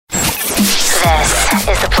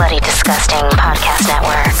is the Bloody Disgusting Podcast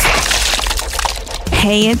Network.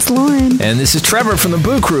 Hey, it's Lauren. And this is Trevor from the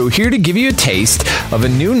Boo Crew, here to give you a taste of a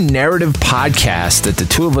new narrative podcast that the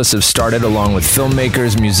two of us have started along with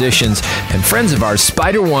filmmakers, musicians, and friends of ours,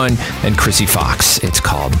 Spider One and Chrissy Fox. It's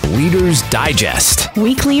called Bleeder's Digest.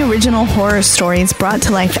 Weekly original horror stories brought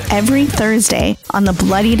to life every Thursday on the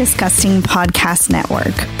Bloody Disgusting Podcast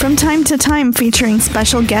Network. From time to time featuring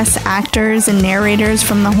special guest actors and narrators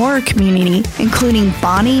from the horror community, including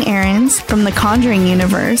Bonnie Aarons from the Conjuring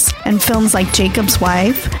universe and films like Jacob's Wife,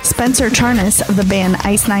 Spencer Charnas of the band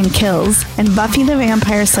Ice Nine Kills, and Buffy the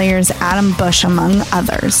Vampire Slayer's Adam Bush, among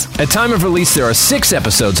others. At time of release, there are 6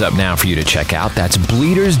 episodes up now for you to check out. That's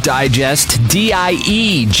Bleeder's Digest,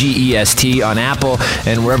 DIEgest on Apple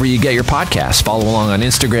and wherever you get your podcasts. Follow along on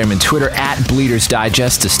Instagram and Twitter at Bleeder's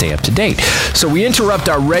Digest to stay up to date. So we interrupt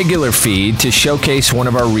our regular feed to showcase one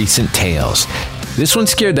of our recent tales. This one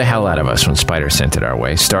scared the hell out of us when Spider sent it our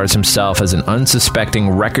way. Stars himself as an unsuspecting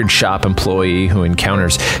record shop employee who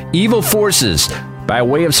encounters evil forces by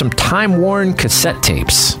way of some time-worn cassette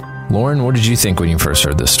tapes. Lauren, what did you think when you first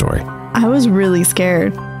heard this story? I was really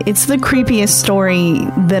scared. It's the creepiest story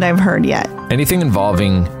that I've heard yet. Anything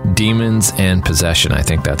involving demons and possession, I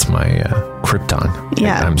think that's my krypton.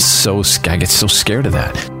 Yeah. I get so scared of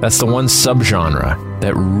that. That's the one subgenre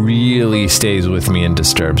that really stays with me and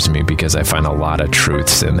disturbs me because I find a lot of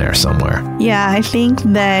truths in there somewhere. Yeah, I think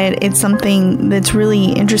that it's something that's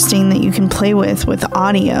really interesting that you can play with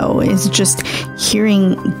audio, is just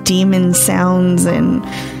hearing demon sounds and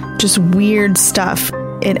just weird stuff.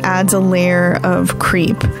 It adds a layer of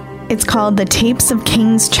creep. It's called The Tapes of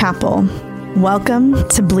King's Chapel. Welcome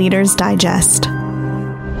to Bleeder's Digest.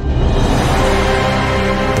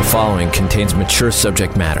 The following contains mature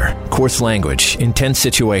subject matter, coarse language, intense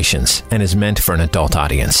situations, and is meant for an adult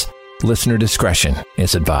audience. Listener discretion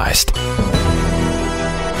is advised.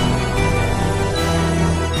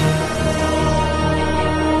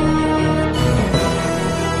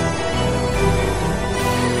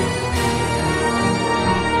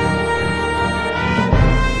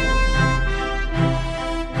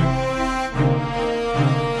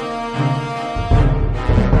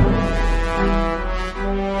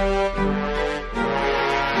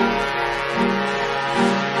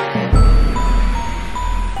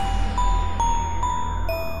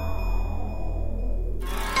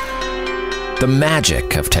 The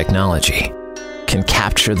magic of technology can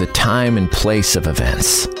capture the time and place of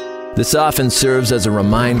events. This often serves as a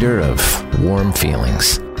reminder of warm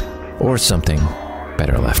feelings, or something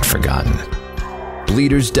better left forgotten.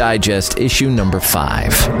 Bleeder's Digest, issue number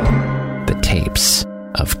 5, The Tapes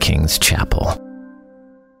of King's Chapel.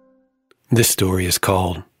 This story is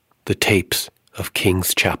called The Tapes of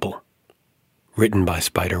King's Chapel, written by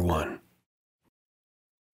Spider One.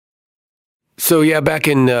 So yeah, back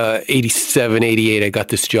in 87, 88, I got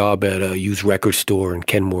this job at a used record store in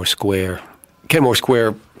Kenmore Square. Kenmore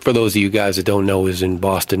Square, for those of you guys that don't know, is in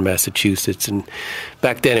Boston, Massachusetts. And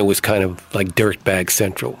back then it was kind of like dirtbag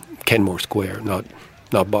central, Kenmore Square, not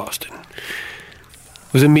Boston.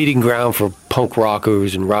 It was a meeting ground for punk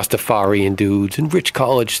rockers and Rastafarian dudes and rich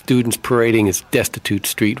college students parading as destitute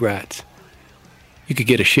street rats. You could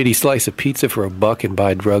get a shitty slice of pizza for $1 and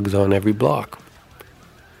buy drugs on every block.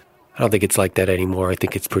 I don't think it's like that anymore. I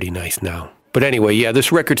think it's pretty nice now. But anyway, yeah, this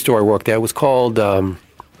record store I worked at was called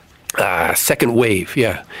Second Wave,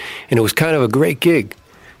 yeah. And it was kind of a great gig.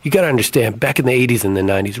 You got to understand, back in the 80s and the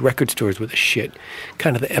 90s, record stores were the shit.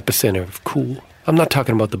 Kind of the epicenter of cool. I'm not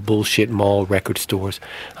talking about the bullshit mall record stores.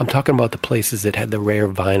 I'm talking about the places that had the rare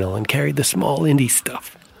vinyl and carried the small indie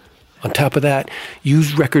stuff. On top of that,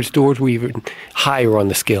 used record stores were even higher on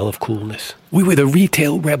the scale of coolness. We were the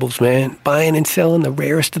retail rebels, man, buying and selling the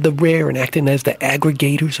rarest of the rare and acting as the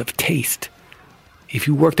aggregators of taste. If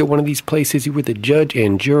you worked at one of these places, you were the judge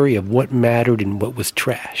and jury of what mattered and what was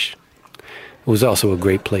trash. It was also a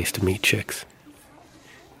great place to meet chicks.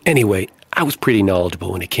 Anyway, I was pretty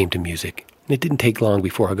knowledgeable when it came to music, and it didn't take long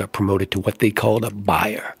before I got promoted to what they called a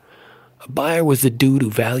buyer. A buyer was the dude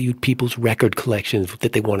who valued people's record collections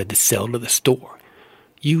that they wanted to sell to the store.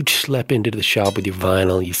 You'd schlep into the shop with your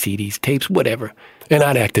vinyl, your CDs, tapes, whatever, and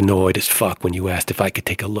I'd act annoyed as fuck when you asked if I could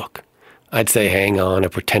take a look. I'd say hang on or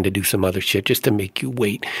pretend to do some other shit just to make you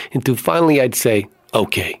wait, until finally I'd say,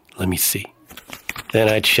 okay, let me see. Then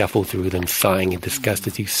I'd shuffle through them, sighing in disgust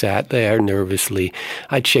as you sat there nervously.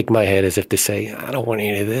 I'd shake my head as if to say, I don't want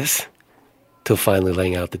any of this. Till finally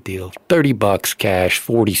laying out the deal. $30 cash,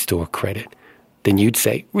 40 store credit. Then you'd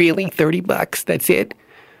say, really, $30? That's it?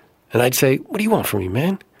 And I'd say, what do you want from me,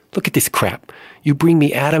 man? Look at this crap. You bring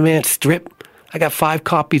me Adamant strip? I got 5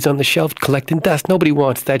 copies on the shelf collecting dust. Nobody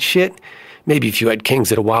wants that shit. Maybe if you had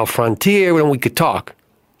Kings of the Wild Frontier, then we could talk.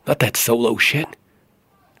 Not that solo shit.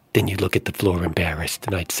 Then you'd look at the floor embarrassed,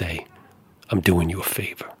 and I'd say, I'm doing you a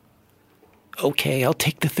favor. Okay, I'll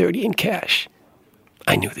take the 30 in cash.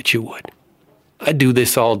 I knew that you would. I'd do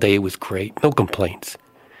this all day. It was great. No complaints.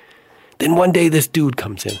 Then one day this dude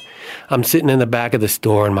comes in. I'm sitting in the back of the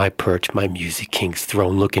store on my perch, my Music King's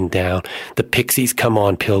throne, looking down. The Pixies come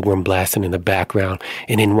on, Pilgrim blasting in the background,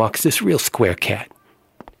 and in walks this real square cat.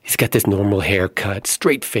 He's got this normal haircut,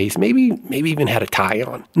 straight face, maybe even had a tie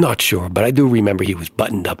on. Not sure, but I do remember he was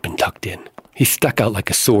buttoned up and tucked in. He stuck out like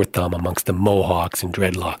a sore thumb amongst the mohawks and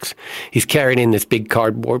dreadlocks. He's carried in this big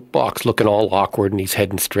cardboard box, looking all awkward, and he's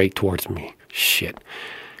heading straight towards me. Shit.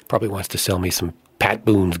 Probably wants to sell me some Pat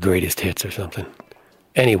Boone's greatest hits or something.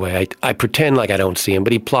 Anyway, I pretend like I don't see him,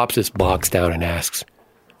 but he plops this box down and asks,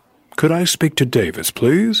 Could I speak to Davis,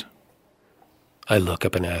 please? I look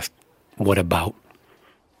up and ask, what about?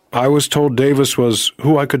 I was told Davis was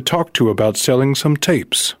who I could talk to about selling some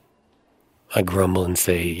tapes. I grumble and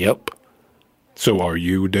say, yep. So are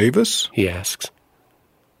you Davis? He asks.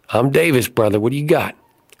 I'm Davis, brother. What do you got?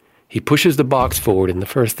 He pushes the box forward, and the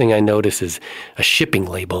first thing I notice is a shipping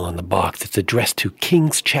label on the box. It's addressed to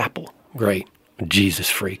King's Chapel. Great. Jesus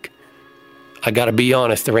freak. I gotta be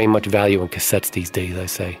honest, there ain't much value in cassettes these days, I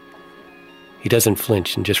say. He doesn't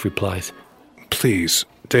flinch and just replies, Please,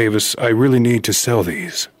 Davis, I really need to sell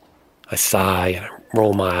these. I sigh and I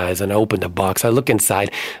roll my eyes and I open the box. I look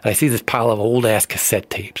inside and I see this pile of old-ass cassette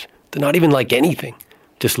tapes. They're not even like anything.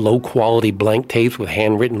 Just low-quality blank tapes with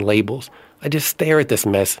handwritten labels. I just stare at this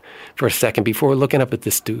mess for a second before looking up at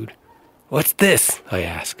this dude. What's this? I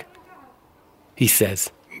ask. He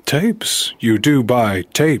says, Tapes. You do buy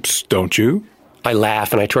tapes, don't you? I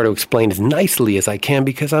laugh and I try to explain as nicely as I can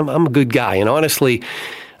because I'm a good guy. And honestly,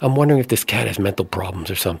 I'm wondering if this cat has mental problems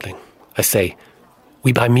or something. I say,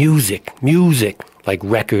 we buy music, like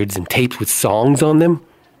records and tapes with songs on them.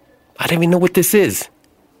 I don't even know what this is.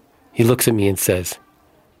 He looks at me and says,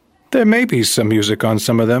 There may be some music on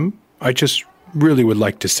some of them. I just really would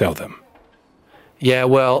like to sell them. Yeah,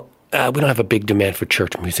 well, we don't have a big demand for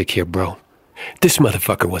church music here, bro. This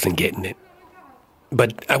motherfucker wasn't getting it.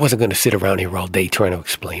 But I wasn't going to sit around here all day trying to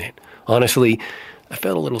explain it. Honestly, I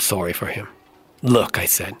felt a little sorry for him. Look, I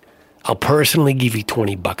said, I'll personally give you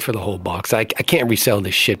 $20 for the whole box. I can't resell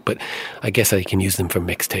this shit, but I guess I can use them for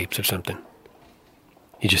mixtapes or something.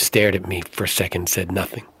 He just stared at me for a second and said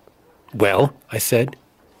nothing. Well, I said.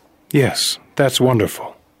 Yes, that's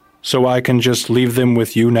wonderful. So I can just leave them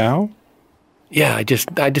with you now? Yeah, I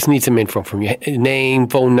just need some info from you. Name,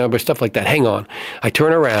 phone number, stuff like that. Hang on. I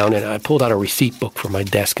turn around and I pulled out a receipt book from my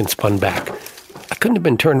desk and spun back. I couldn't have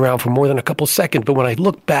been turned around for more than a couple seconds, but when I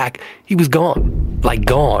looked back, he was gone. Like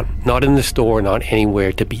gone. Not in the store, not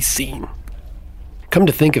anywhere to be seen. Come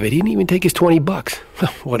to think of it, he didn't even take his $20.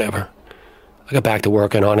 Whatever. I got back to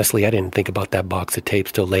work, and honestly, I didn't think about that box of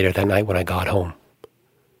tapes till later that night when I got home.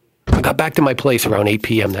 I got back to my place around 8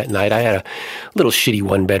 p.m. that night. I had a little shitty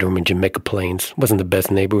one-bedroom in Jamaica Plains. Wasn't the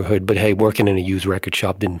best neighborhood, but hey, working in a used record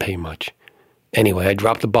shop didn't pay much. Anyway, I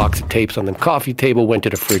dropped the box of tapes on the coffee table, went to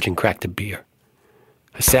the fridge, and cracked a beer.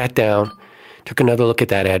 I sat down, took another look at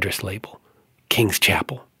that address label. King's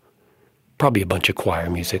Chapel. Probably a bunch of choir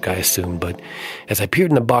music, I assumed, but as I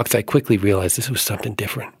peered in the box, I quickly realized this was something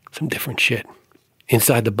different. Some different shit.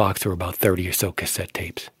 Inside the box there were about 30 or so cassette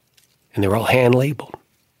tapes. And they were all hand-labeled.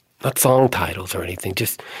 Not song titles or anything, they're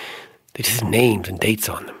just names and dates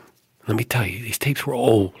on them. Let me tell you, these tapes were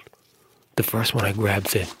old. The first one I grabbed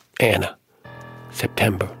said, Anna,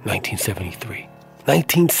 September 1973.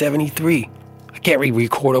 1973! I can't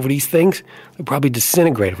re-record over these things. They'd probably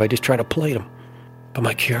disintegrate if I just try to play them. But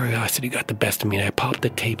my curiosity got the best of me, and I popped the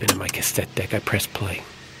tape into my cassette deck. I pressed play.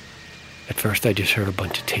 At first, I just heard a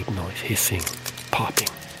bunch of tape noise, hissing, popping.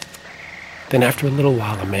 Then after a little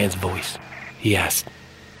while, a man's voice. He asked,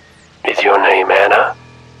 Is your name Anna?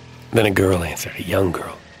 Then a girl answered, a young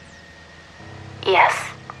girl. Yes.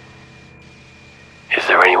 Is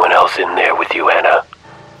there anyone else in there with you, Anna?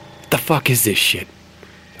 What the fuck is this shit?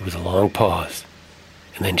 There was a long pause,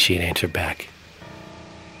 and then she'd answer back.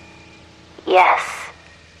 Yes.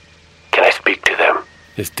 Can I speak to them?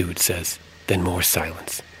 This dude says. Then more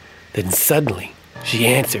silence. Then suddenly, she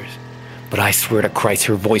answers. But I swear to Christ,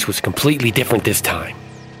 her voice was completely different this time.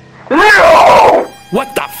 No!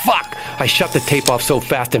 What the fuck? I shut the tape off so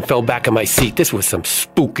fast and fell back in my seat. This was some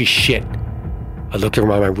spooky shit. I looked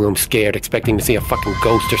around my room scared, expecting to see a fucking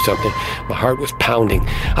ghost or something. My heart was pounding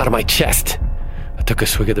out of my chest. I took a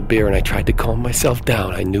swig of the beer and I tried to calm myself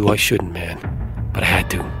down. I knew I shouldn't, man. But I had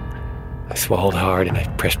to. I swallowed hard and I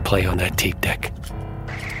pressed play on that tape deck.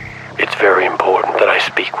 It's very important that I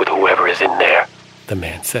speak with whoever is in the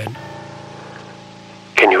man said.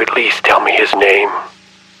 "Can you at least tell me his name?"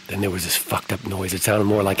 Then there was this fucked up noise. It sounded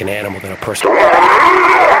more like an animal than a person. Who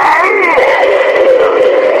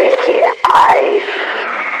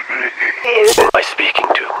am I speaking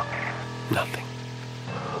to? Nothing.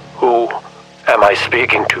 Who am I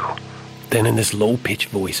speaking to? Then in this low-pitched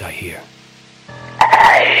voice I hear,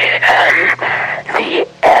 "I am the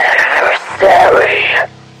adversary."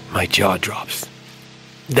 My jaw drops.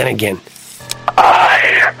 Then again,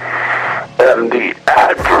 "I am the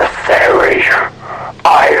adversary.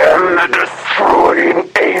 I am the destroying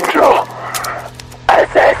angel.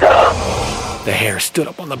 Azazel." The hair stood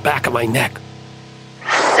up on the back of my neck.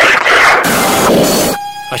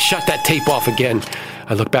 I shut that tape off again.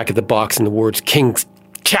 I look back at the box and the words King's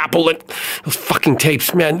Chapel and those fucking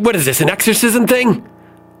tapes. Man, what is this, an exorcism thing?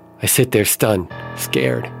 I sit there stunned,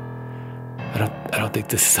 scared. I don't think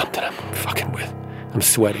this is something I'm fucking with. I'm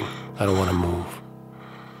sweating. I don't want to move.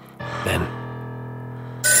 Then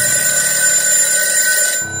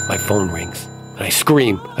my phone rings and I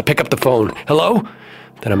scream. I pick up the phone. "Hello?"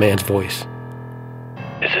 Then a man's voice.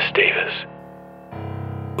 "Is this Davis?"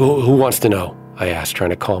 Who wants to know?" I asked, trying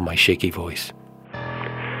to calm my shaky voice.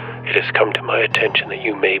 "It has come to my attention that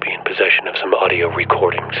you may be in possession of some audio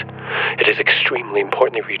recordings. It is extremely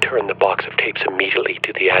important that you return the box of tapes immediately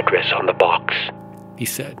to the address on the box," he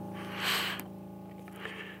said.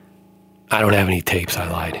 "I don't have any tapes," I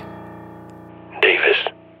lied. "Davis,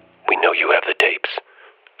 we know you have the tapes.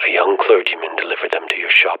 A young clergyman delivered them to your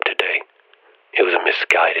shop today. It was a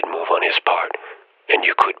misguided move on his part, and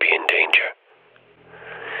you could be in danger."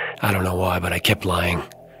 I don't know why, but I kept lying.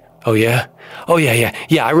 "Oh, yeah? Oh, yeah.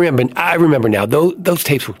 Yeah, I remember now. Those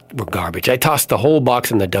tapes were garbage. I tossed the whole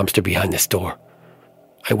box in the dumpster behind this door."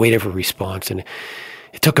 I waited for a response, and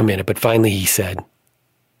it took a minute, but finally he said,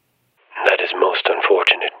 "That is most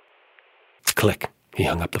unfortunate." Click. He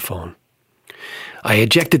hung up the phone. I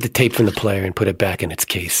ejected the tape from the player and put it back in its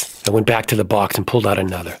case. I went back to the box and pulled out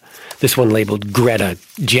another. This one labeled Greta,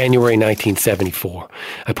 January 1974.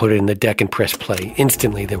 I put it in the deck and pressed play.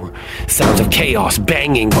 Instantly, there were sounds of chaos,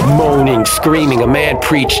 banging, moaning, screaming. A man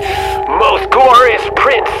preached, "Most glorious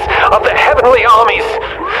Prince of the heavenly armies,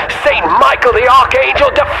 Saint Michael the Archangel,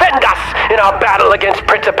 defend us in our battle against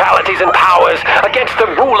principalities and powers, against the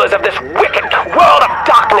rulers of this wicked world of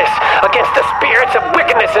darkness, against the spirits of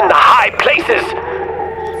wickedness in the high places."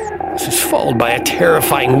 This is followed by a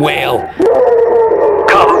terrifying wail.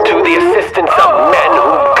 "Come to the assistance of men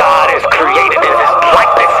whom God has created in his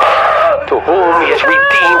likeness, to whom he has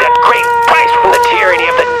redeemed at great price from the tyranny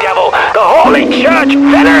of the devil. The Holy Church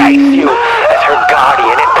venerates you as her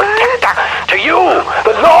guardian and protector. To you,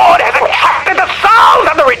 the Lord has entrusted the souls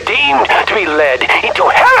of the redeemed to be led into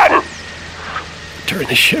heaven." Turn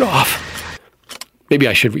this shit off. Maybe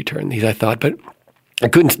I should return these, I thought, but I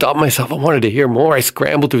couldn't stop myself. I wanted to hear more. I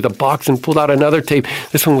scrambled through the box and pulled out another tape.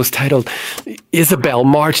 This one was titled Isabel,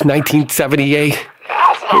 March 1978.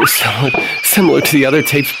 It was similar to the other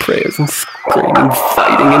tapes, prayers and screaming,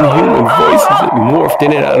 fighting in human voices that morphed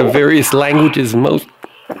in and out of various languages, most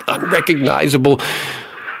unrecognizable.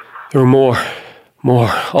 There were more,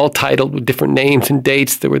 all titled with different names and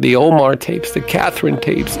dates. There were the Omar tapes, the Catherine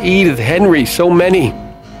tapes, Edith, Henry, so many.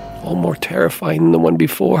 All more terrifying than the one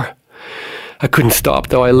before. I couldn't stop,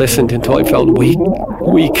 though. I listened until I felt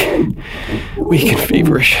weak and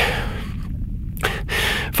feverish.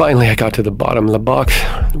 Finally, I got to the bottom of the box.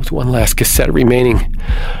 There was one last cassette remaining.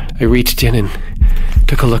 I reached in and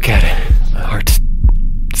took a look at it. My heart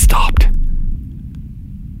stopped.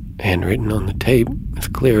 Handwritten on the tape, as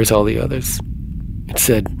clear as all the others, it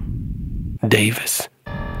said, Davis,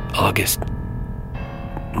 August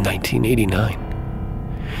 1989.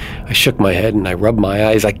 I shook my head and I rubbed my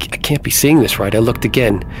eyes. I can't be seeing this right. I looked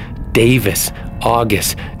again. Davis,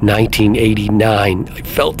 August 1989. I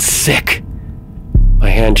felt sick. My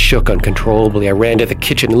hand shook uncontrollably. I ran to the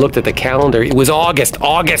kitchen and looked at the calendar. It was August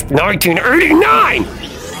 1989!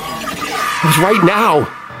 It was right now.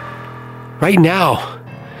 Right now.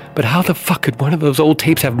 But how the fuck could one of those old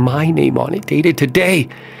tapes have my name on it, dated today?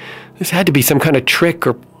 This had to be some kind of trick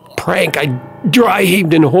or prank. I dry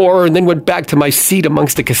heaved in horror and then went back to my seat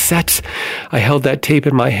amongst the cassettes. I held that tape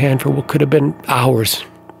in my hand for what could have been hours.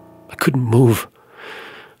 I couldn't move.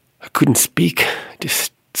 I couldn't speak. I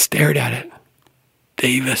just stared at it.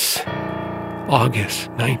 Davis, August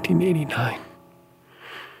 1989.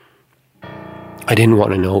 I didn't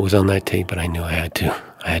want to know what was on that tape, but I knew I had to.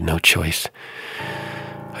 I had no choice.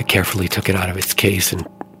 I carefully took it out of its case and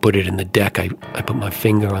put it in the deck. I put my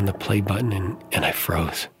finger on the play button and I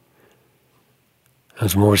froze. I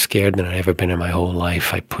was more scared than I'd ever been in my whole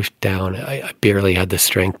life. I pushed down. I barely had the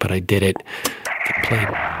strength, but I did it. The play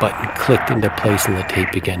button clicked into place and the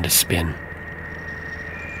tape began to spin.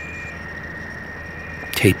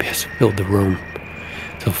 Tape has filled the room,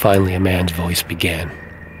 till finally a man's voice began.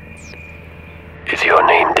 Is your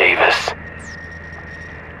name Davis?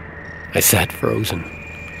 I sat frozen,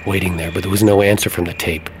 waiting there, but there was no answer from the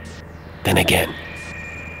tape. Then again.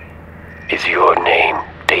 Is your name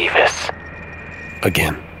Davis?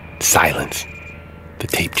 Again, silence. The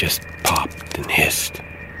tape just popped and hissed.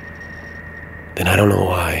 Then I don't know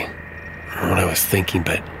why, or what I was thinking,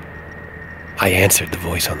 but I answered the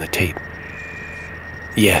voice on the tape.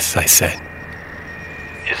 Yes, I said.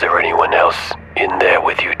 Is there anyone else in there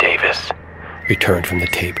with you, Davis? Returned from the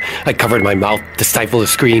tape. I covered my mouth to stifle a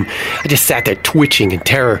scream. I just sat there twitching in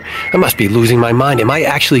terror. I must be losing my mind. Am I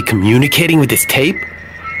actually communicating with this tape?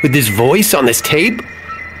 With this voice on this tape?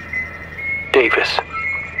 Davis,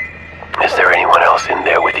 is there anyone else in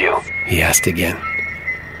there with you? He asked again.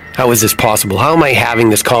 How is this possible? How am I having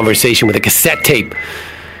this conversation with a cassette tape?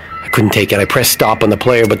 I couldn't take it. I pressed stop on the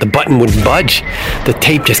player, but the button wouldn't budge. The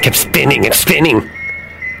tape just kept spinning and spinning.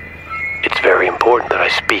 It's very important that I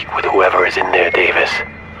speak with whoever is in there, Davis.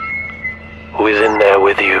 Who is in there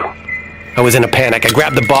with you? I was in a panic. I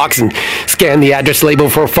grabbed the box and scanned the address label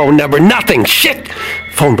for a phone number. Nothing! Shit!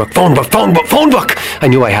 Phone book. I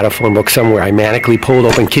knew I had a phone book somewhere. I manically pulled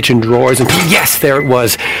open kitchen drawers and yes, there it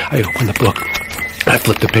was. I opened the book. I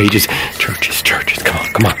flipped the pages. Churches.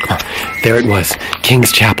 Come on. There it was.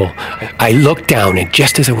 King's Chapel. I looked down, and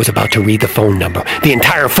just as I was about to read the phone number, the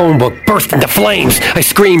entire phone book burst into flames. I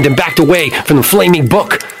screamed and backed away from the flaming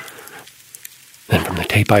book. Then from the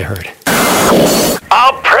tape I heard.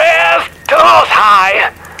 Our prayers to the Most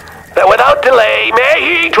High, that without delay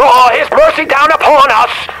may He draw His mercy down upon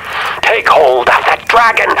us. Take hold of that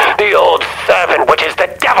dragon, the old servant, which is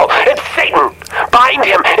the devil and Satan. Bind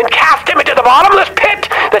him and cast him into the bottomless pit,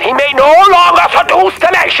 that he may no longer seduce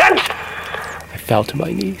the nations. I fell to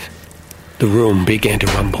my knees. The room began to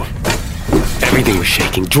rumble. Everything was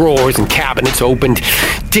shaking. Drawers and cabinets opened.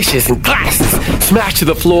 Dishes and glasses smashed to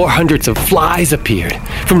the floor. Hundreds of flies appeared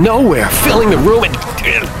from nowhere, filling the room in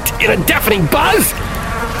a deafening buzz.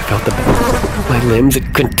 I felt the my limbs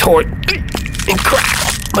would contort and crack.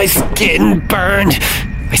 My skin burned.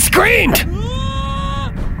 I screamed.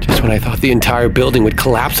 Just when I thought the entire building would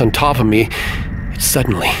collapse on top of me, it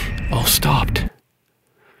suddenly all stopped.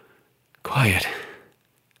 Quiet.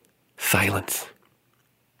 Silence.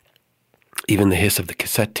 Even the hiss of the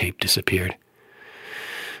cassette tape disappeared.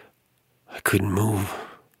 I couldn't move.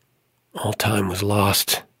 All time was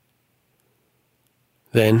lost.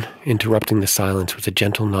 Then, interrupting the silence, was a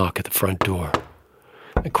gentle knock at the front door.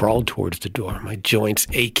 I crawled towards the door, my joints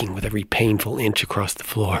aching with every painful inch across the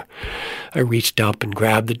floor. I reached up and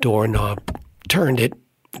grabbed the doorknob, turned it,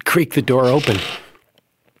 and creaked the door open.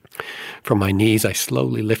 From my knees, I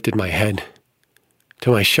slowly lifted my head.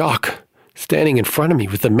 To my shock, standing in front of me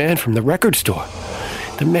was the man from the record store,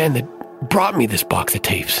 the man that brought me this box of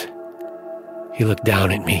tapes. He looked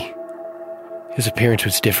down at me. His appearance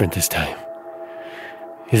was different this time.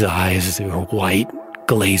 His eyes were white,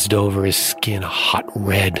 glazed over, his skin a hot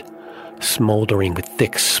red, smoldering with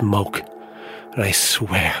thick smoke. And I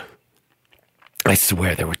swear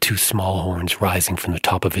there were two small horns rising from the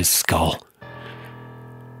top of his skull.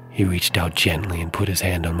 He reached out gently and put his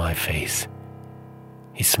hand on my face.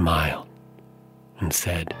 He smiled and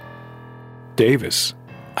said, Davis,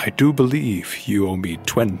 I do believe you owe me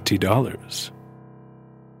 $20.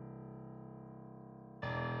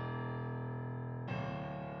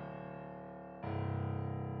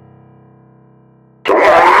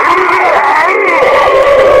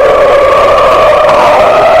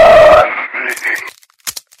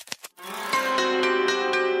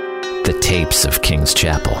 The Tapes of King's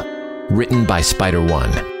Chapel, written by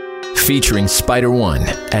Spider-One, featuring Spider-One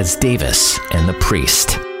as Davis and the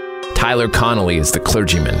priest, Tyler Connolly as the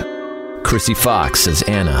clergyman, Chrissy Fox as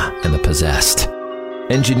Anna and the possessed.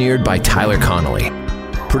 Engineered by Tyler Connolly.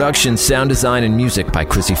 Production, sound design, and music by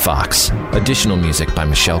Chrissy Fox. Additional music by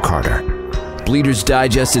Michelle Carter. Bleeders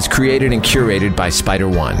Digest is created and curated by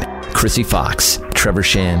Spider-One, Chrissy Fox, Trevor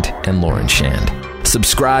Shand, and Lauren Shand.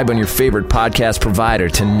 Subscribe on your favorite podcast provider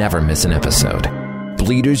to never miss an episode.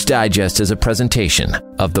 Bleeders Digest is a presentation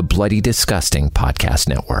of the Bloody Disgusting Podcast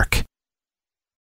Network.